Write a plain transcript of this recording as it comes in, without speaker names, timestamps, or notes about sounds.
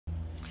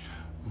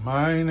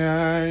Mine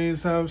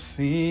eyes have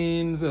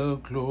seen the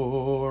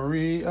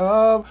glory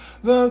of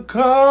the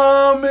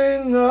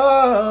coming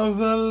of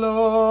the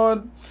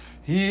Lord.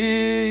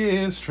 He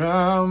is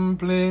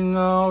trampling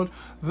out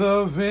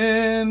the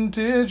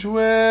vintage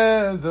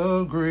where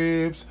the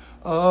grapes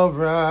of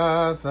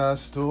wrath are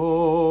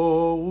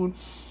stored.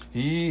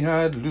 He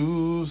had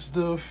loosed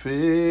the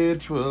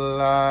fateful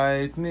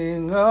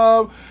lightning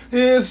of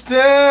his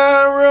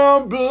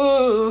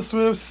terrible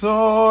swift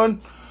sword.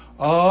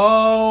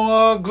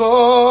 Our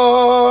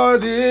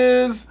God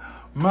is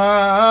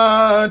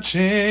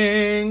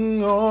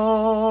marching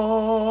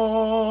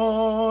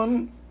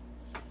on.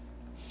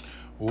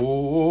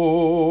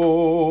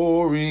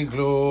 Glory,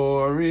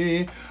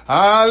 glory,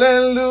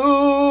 hallelujah.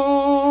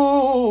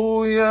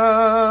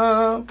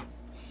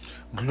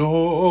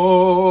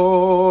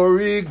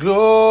 Glory,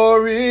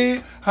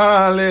 glory,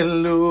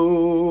 hallelujah.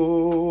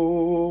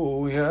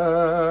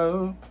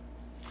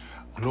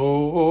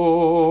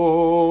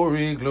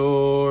 Glory,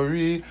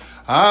 glory,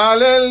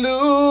 hallelujah.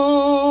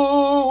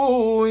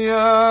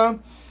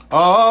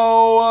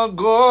 Our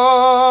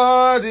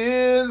God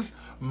is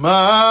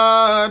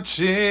marching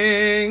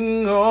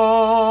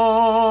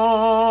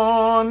on.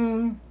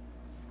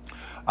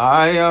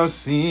 I have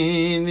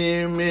seen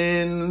him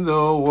in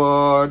the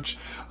watch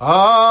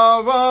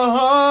of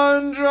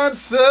 100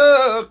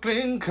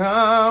 circling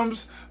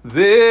camps.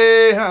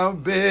 They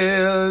have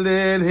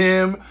builded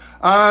him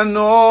an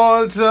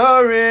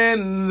altar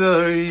in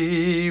the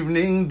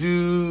evening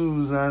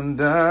dews and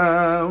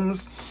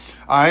damps.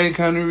 I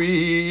can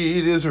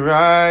read his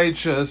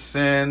righteous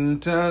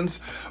sentence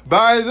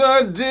by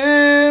the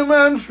dim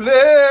and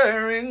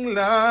flaring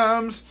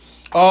lamps.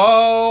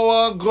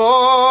 Our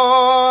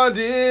God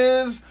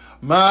is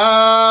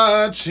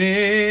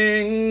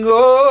marching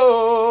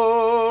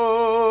on.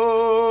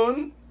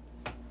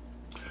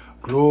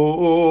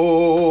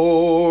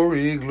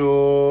 Glory,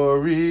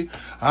 glory,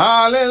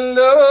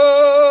 hallelujah.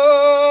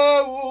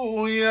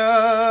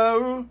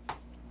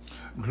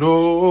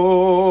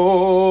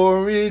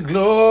 Glory,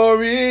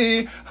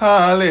 glory,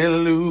 hallelujah.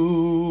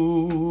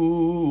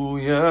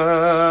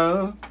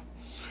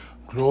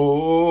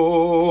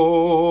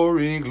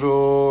 Glory,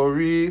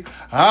 glory,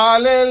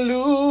 hallelujah.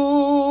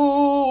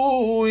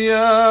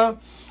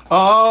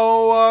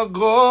 Our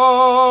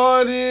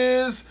God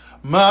is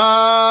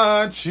marching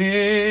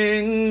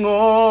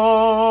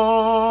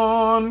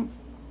on.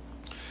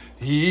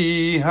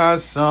 He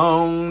has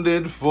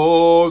sounded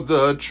forth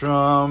the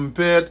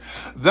trumpet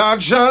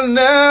that shall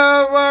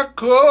never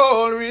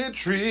call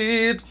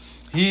retreat.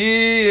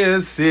 He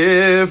is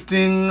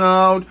sifting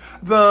out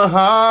the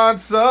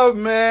hearts of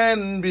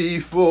men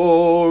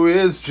before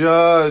his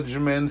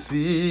judgment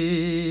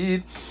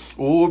seat.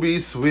 Oh, be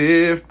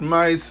swift,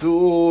 my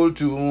soul,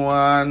 to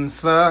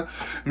answer,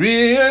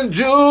 and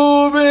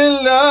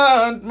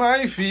jubilant,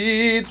 my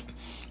feet.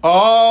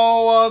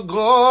 Our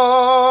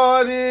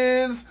God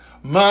is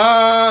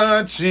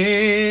marching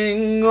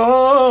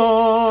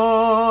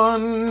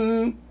on.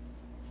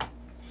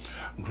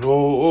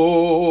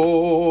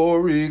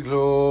 Glory,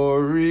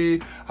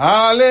 glory,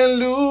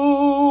 hallelujah.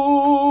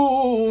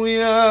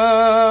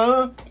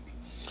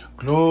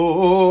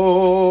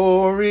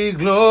 Glory,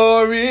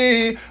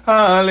 glory,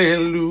 hallelujah.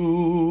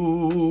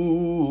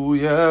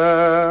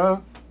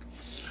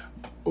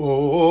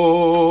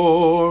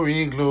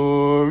 Glory,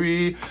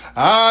 glory,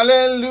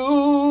 hallelujah.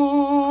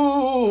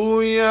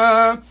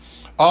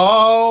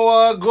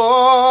 Our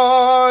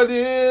God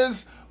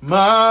is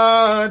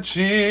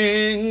marching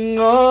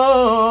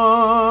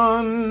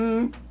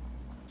on.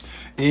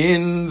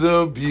 In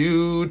the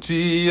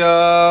beauty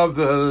of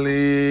the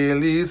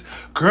lilies,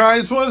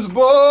 Christ was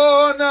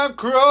born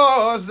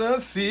across the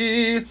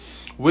sea,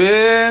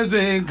 with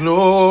a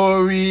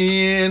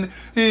glory in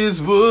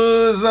his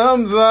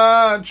bosom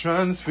that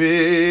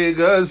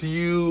transfigures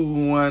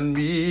you and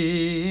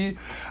me.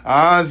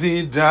 As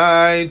he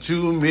died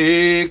to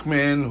make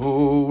men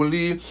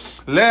holy,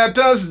 let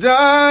us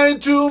die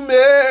to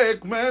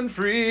make men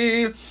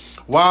free,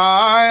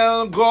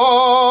 while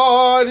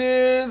God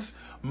is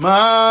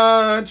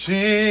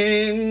marching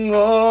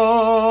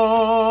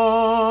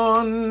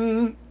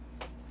on.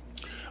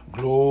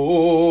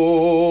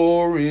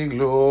 Glory,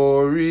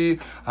 glory,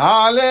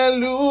 hallelujah.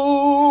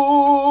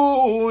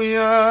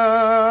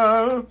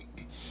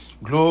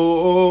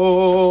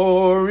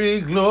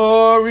 Glory,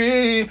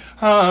 glory,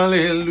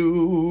 hallelujah.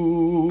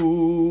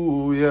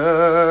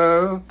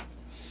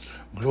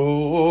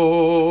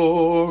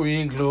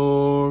 Glory,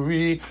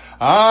 glory,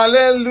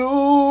 hallelujah.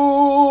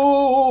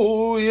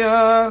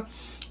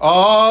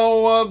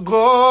 Our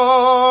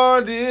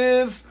God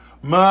is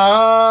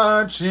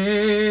marching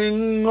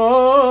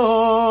on.